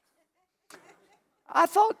 I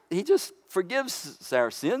thought He just forgives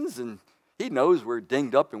our sins, and He knows we're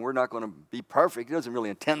dinged up and we're not going to be perfect. He doesn't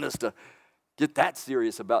really intend us to get that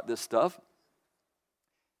serious about this stuff.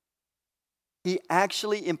 He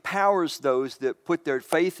actually empowers those that put their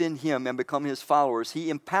faith in Him and become His followers.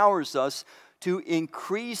 He empowers us to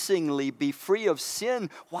increasingly be free of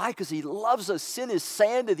sin. Why? Because He loves us. Sin is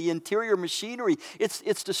sand to the interior machinery.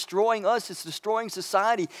 It's destroying us. It's destroying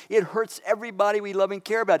society. It hurts everybody we love and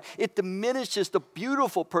care about. It diminishes the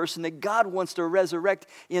beautiful person that God wants to resurrect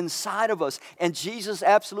inside of us. And Jesus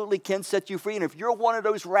absolutely can set you free. And if you're one of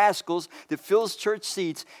those rascals that fills church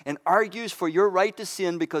seats and argues for your right to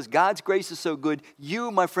sin because God's grace is so good,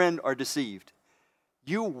 you, my friend, are deceived.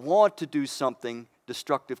 You want to do something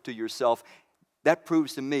destructive to yourself. That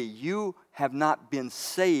proves to me you have not been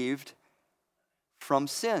saved from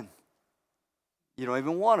sin. You don't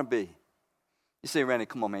even want to be. You say, Randy,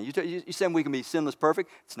 come on, man. You saying we can be sinless perfect?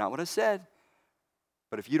 It's not what I said.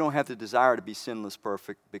 But if you don't have the desire to be sinless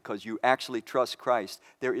perfect because you actually trust Christ,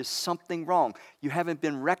 there is something wrong. You haven't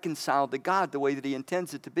been reconciled to God the way that He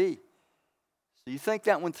intends it to be. So you think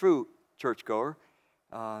that one through, churchgoer.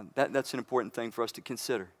 That's an important thing for us to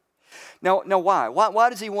consider. Now why? Why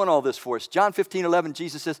does He want all this for us? John 15:11,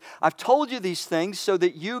 Jesus says, I've told you these things so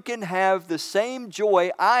that you can have the same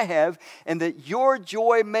joy I have, and that your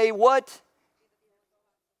joy may what?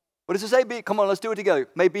 What does it say? Come on, let's do it together.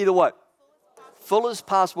 May be the what? Fullest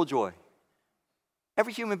possible joy.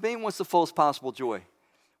 Every human being wants the fullest possible joy.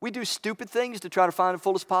 We do stupid things to try to find the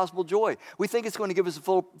fullest possible joy. We think it's going to give us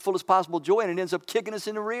the fullest possible joy, and it ends up kicking us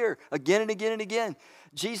in the rear again and again and again.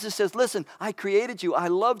 Jesus says, listen, I created you. I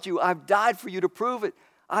loved you. I've died for you to prove it.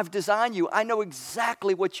 I've designed you. I know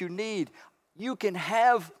exactly what you need. You can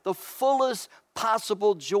have the fullest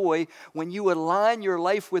possible joy when you align your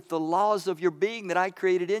life with the laws of your being that I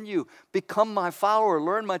created in you. Become my follower.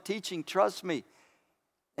 Learn my teaching. Trust me.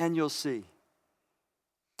 And you'll see.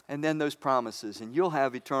 And then those promises, and you'll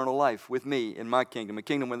have eternal life with me in my kingdom, a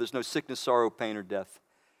kingdom where there's no sickness, sorrow, pain, or death.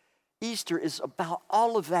 Easter is about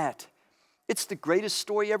all of that. It's the greatest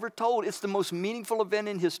story ever told. It's the most meaningful event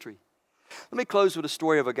in history. Let me close with a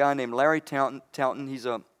story of a guy named Larry Taunton. He's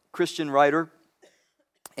a Christian writer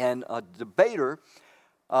and a debater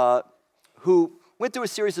who went through a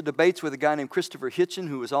series of debates with a guy named Christopher Hitchens,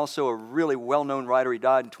 who was also a really well-known writer. He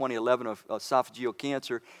died in 2011 of esophageal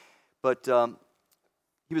cancer. But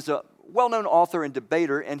he was a well-known author and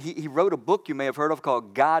debater, and he wrote a book you may have heard of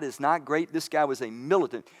called God is Not Great. This guy was a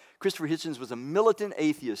militant. Christopher Hitchens was a militant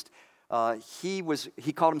atheist. He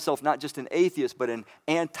called himself not just an atheist, but an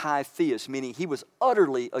anti-theist, meaning he was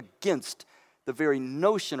utterly against the very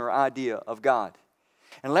notion or idea of God.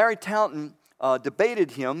 And Larry Taunton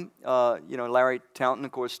debated him. Larry Taunton,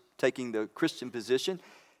 of course, taking the Christian position.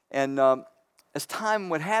 And as time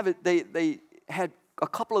would have it, they had a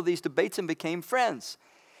couple of these debates and became friends.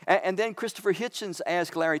 And then Christopher Hitchens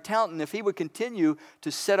asked Larry Taunton if he would continue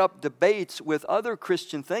to set up debates with other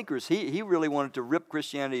Christian thinkers. He really wanted to rip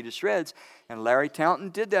Christianity to shreds, and Larry Taunton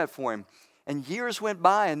did that for him. And years went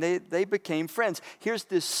by, and they became friends. Here's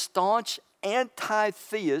this staunch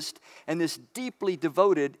anti-theist and this deeply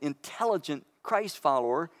devoted, intelligent Christ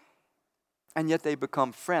follower, and yet they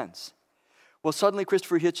become friends. Well, suddenly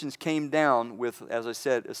Christopher Hitchens came down with, as I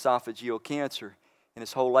said, esophageal cancer, and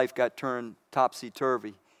his whole life got turned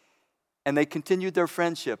topsy-turvy. And they continued their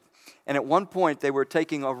friendship. And at one point, they were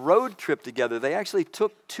taking a road trip together. They actually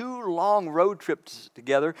took 2 long road trips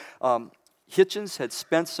together. Hitchens had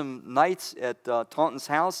spent some nights at Taunton's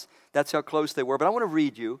house. That's how close they were. But I want to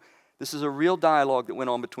read you. This is a real dialogue that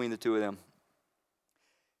went on between the two of them.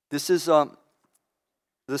 This is the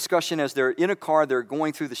discussion as they're in a car. They're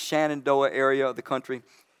going through the Shenandoah area of the country.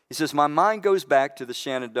 He says, my mind goes back to the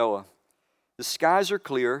Shenandoah. The skies are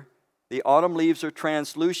clear. The autumn leaves are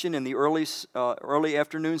translucent in the early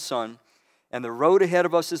afternoon sun, and the road ahead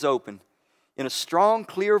of us is open. In a strong,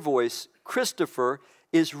 clear voice, Christopher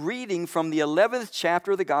is reading from the 11th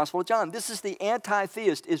chapter of the Gospel of John. This is the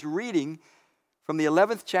anti-theist is reading from the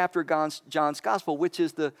 11th chapter of John's Gospel, which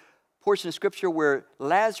is the portion of Scripture where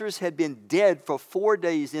Lazarus had been dead for 4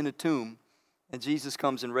 days in a tomb, and Jesus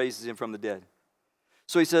comes and raises him from the dead.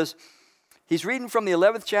 So he says, he's reading from the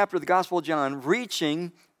 11th chapter of the Gospel of John,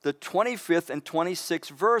 reaching the 25th and 26th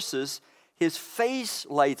verses. His face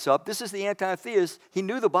lights up. This is the anti-theist. He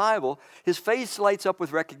knew the Bible. His face lights up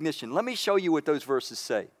with recognition. Let me show you what those verses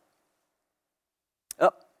say.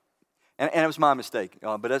 And it was my mistake,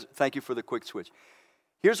 but thank you for the quick switch.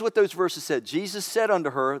 Here's what those verses said. Jesus said unto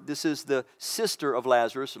her, this is the sister of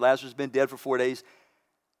Lazarus. Lazarus has been dead for 4 days.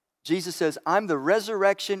 Jesus says, I'm the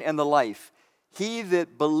resurrection and the life. He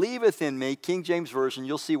that believeth in me, King James Version,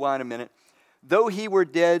 you'll see why in a minute, though he were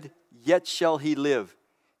dead, yet shall he live.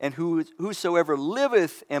 And whosoever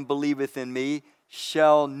liveth and believeth in me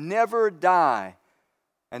shall never die.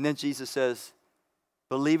 And then Jesus says,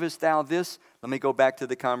 believest thou this? Let me go back to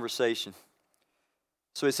the conversation.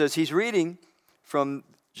 So he says, he's reading from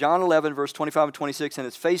John 11, verse 25 and 26, and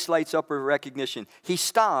his face lights up with recognition. He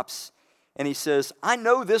stops, and he says, I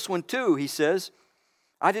know this one too, he says.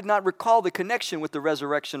 I did not recall the connection with the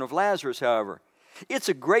resurrection of Lazarus, however. It's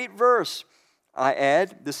a great verse. I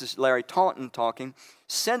add, this is Larry Taunton talking,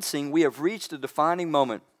 sensing we have reached a defining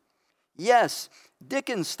moment. Yes,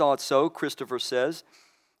 Dickens thought so, Christopher says.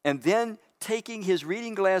 And then, taking his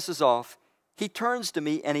reading glasses off, he turns to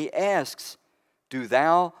me and he asks, do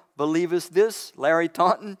thou believest this, Larry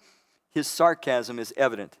Taunton? His sarcasm is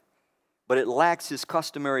evident, but it lacks his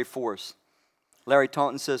customary force. Larry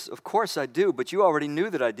Taunton says, of course I do, but you already knew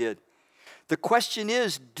that I did. The question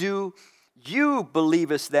is, do you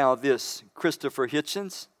believest thou this, Christopher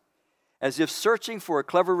Hitchens? As if searching for a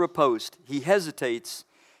clever riposte, he hesitates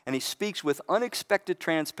and he speaks with unexpected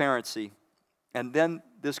transparency. And then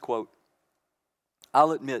this quote,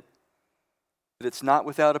 I'll admit that it's not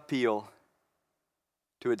without appeal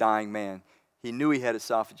to a dying man. He knew he had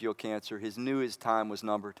esophageal cancer. He knew his time was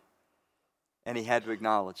numbered. And he had to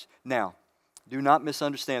acknowledge. Now, do not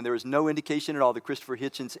misunderstand. There is no indication at all that Christopher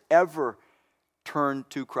Hitchens ever turned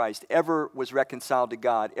to Christ, ever was reconciled to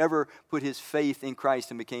God, ever put his faith in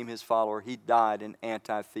Christ and became his follower. He died an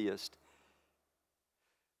anti-theist.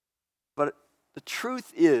 But the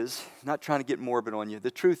truth is, not trying to get morbid on you,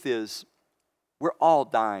 the truth is, we're all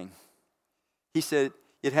dying. He said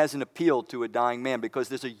it hasn't appealed to a dying man because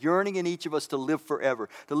there's a yearning in each of us to live forever,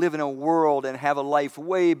 to live in a world and have a life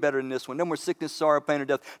way better than this one. No more sickness, sorrow, pain, or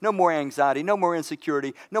death. No more anxiety, no more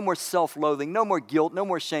insecurity, no more self-loathing, no more guilt, no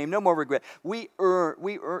more shame, no more regret. We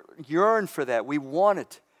yearn for that. We want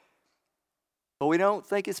it. But we don't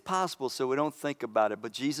think it's possible, so we don't think about it.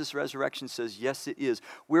 But Jesus' resurrection says, yes, it is.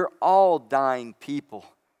 We're all dying people.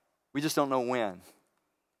 We just don't know when.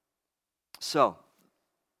 So,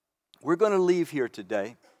 we're going to leave here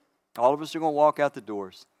today. All of us are going to walk out the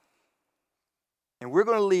doors. And we're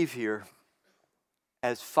going to leave here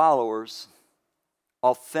as followers,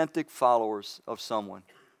 authentic followers of someone.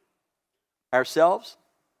 Ourselves?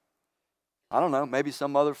 I don't know, maybe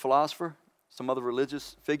some other philosopher, some other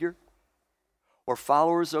religious figure. Or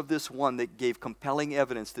followers of this one that gave compelling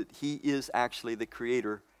evidence that he is actually the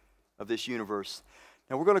creator of this universe.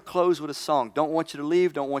 Now we're going to close with a song. Don't want you to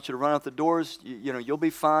leave. Don't want you to run out the doors. You know, you'll be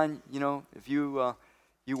fine. You know, if you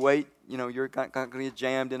wait, you know, you're not going to get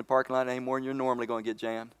jammed in the parking lot anymore than you're normally going to get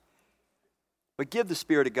jammed. But give the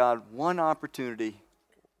Spirit of God one opportunity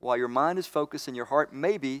while your mind is focused and your heart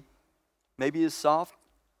maybe is soft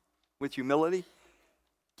with humility.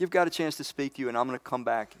 Give God a chance to speak to you, and I'm going to come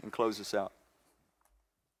back and close this out.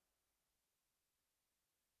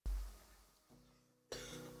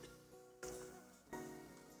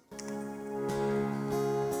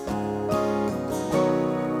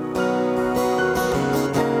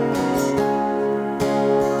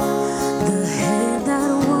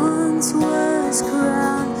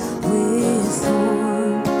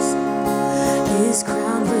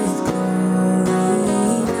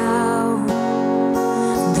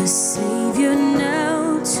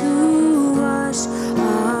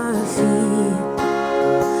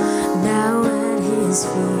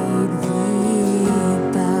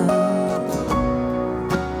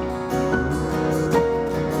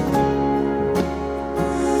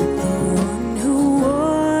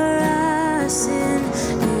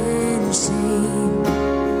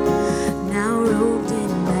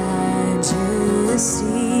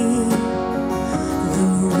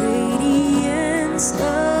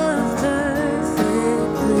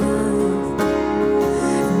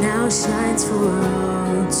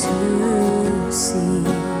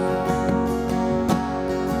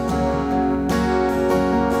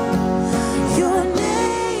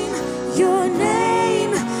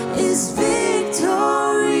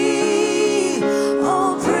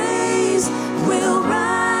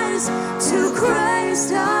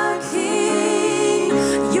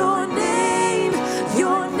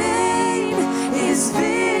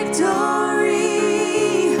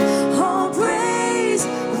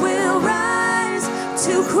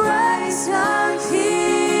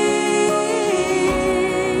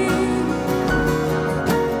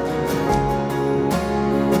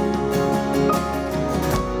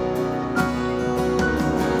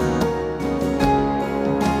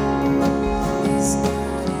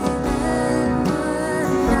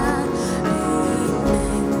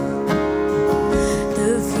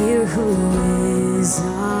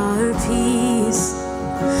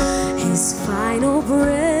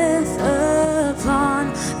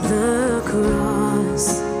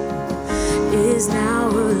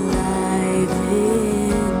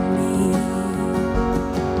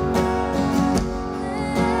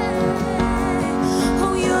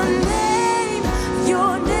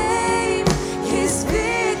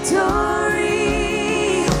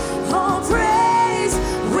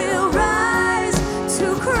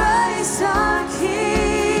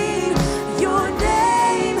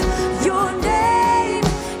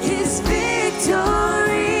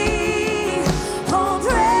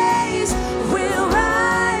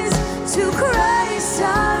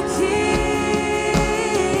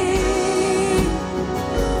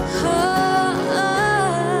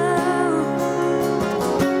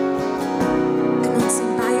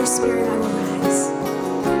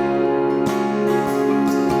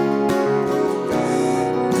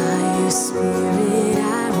 Spirit,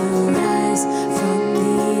 I will rise from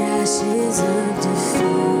the ashes of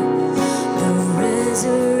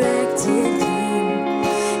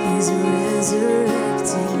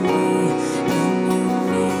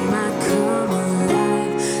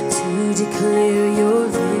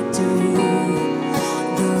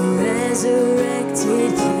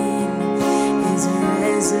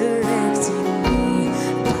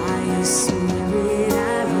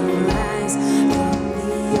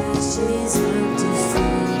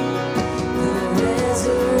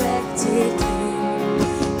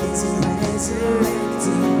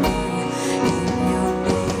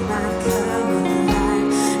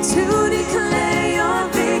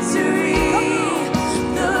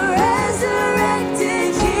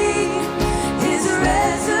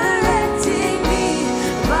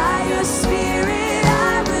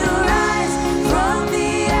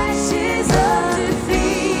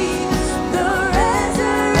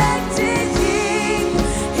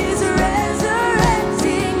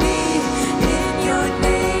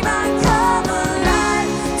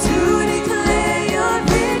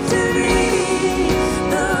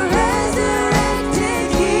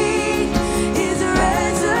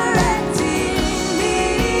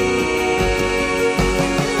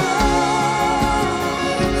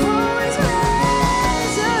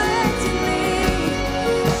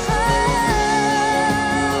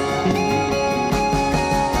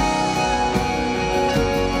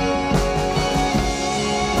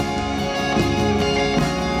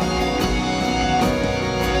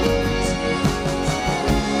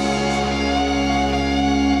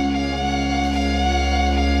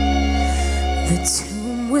The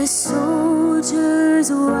tomb where soldiers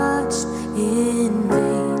watched in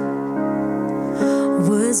vain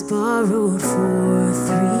was borrowed for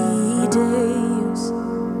 3 days.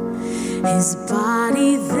 His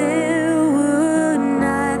body there would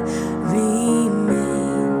not remain,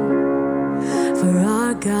 for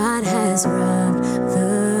our God has robbed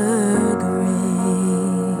the grave.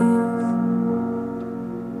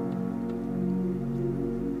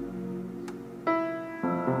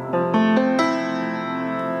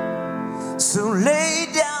 So lay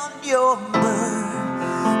down your burden,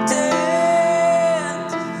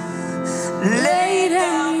 lay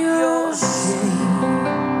down your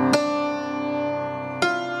shame.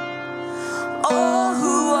 All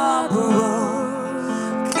who are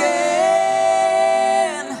broken,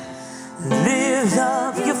 lift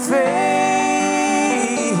up your face.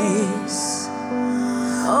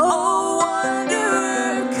 Oh,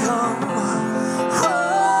 wanderer, come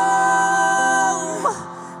home.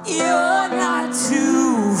 You're not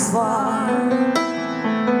too far.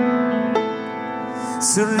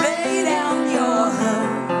 So lay down your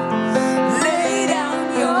hurt, lay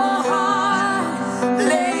down your heart,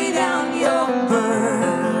 lay down your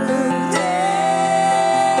burdens,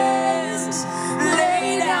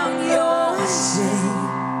 lay down your shame.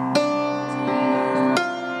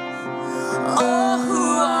 All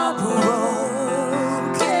who are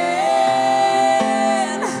broken,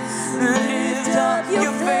 lift up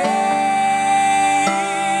your face.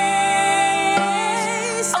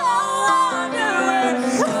 Oh, wanderer,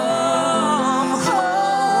 come home.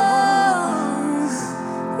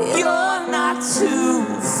 You're not too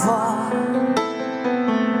far.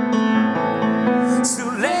 So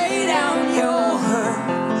lay down your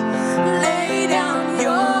hurt, lay down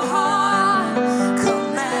your heart.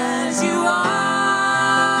 Come as you are.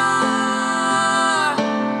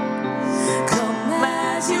 Come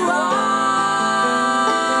as you are.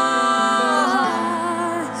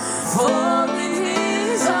 Fall in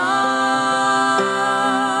his arms.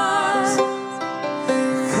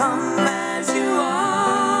 Come as you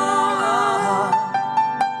are.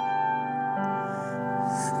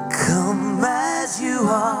 Come as you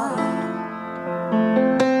are.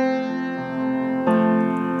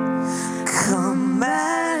 Come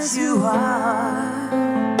as you are.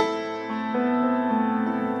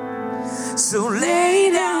 So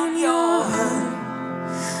lay down your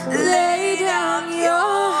hurt, lay down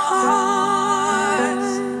your heart.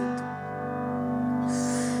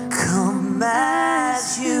 Come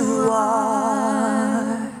as you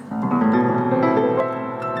are.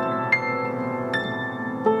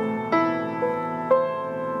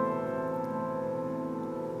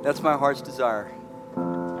 That's my heart's desire.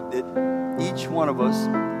 That each one of us,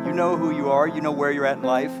 you know who you are, you know where you're at in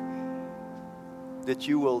life, that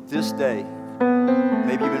you will this day,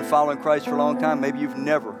 maybe you've been following Christ for a long time, maybe you've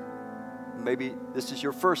never, maybe this is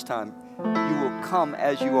your first time, you will come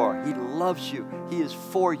as you are. He loves you. He is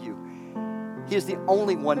for you. He is the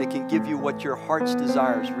only one that can give you what your heart's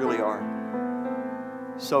desires really are.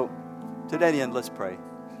 So, to that end, let's pray.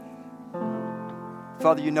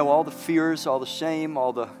 Father, you know all the fears, all the shame,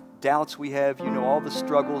 all the doubts we have. You know all the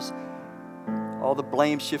struggles, all the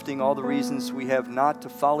blame shifting, all the reasons we have not to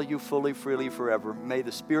follow you fully, freely, forever. May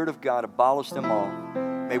the Spirit of God abolish them all.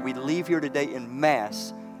 May we leave here today in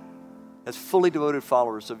mass as fully devoted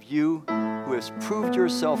followers of you, who has proved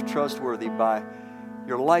yourself trustworthy by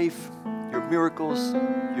your life, your miracles,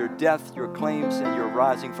 your death, your claims, and your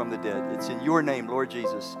rising from the dead. It's in your name, Lord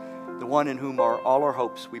Jesus, the one in whom are all our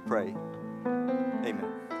hopes, we pray.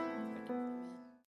 Amen.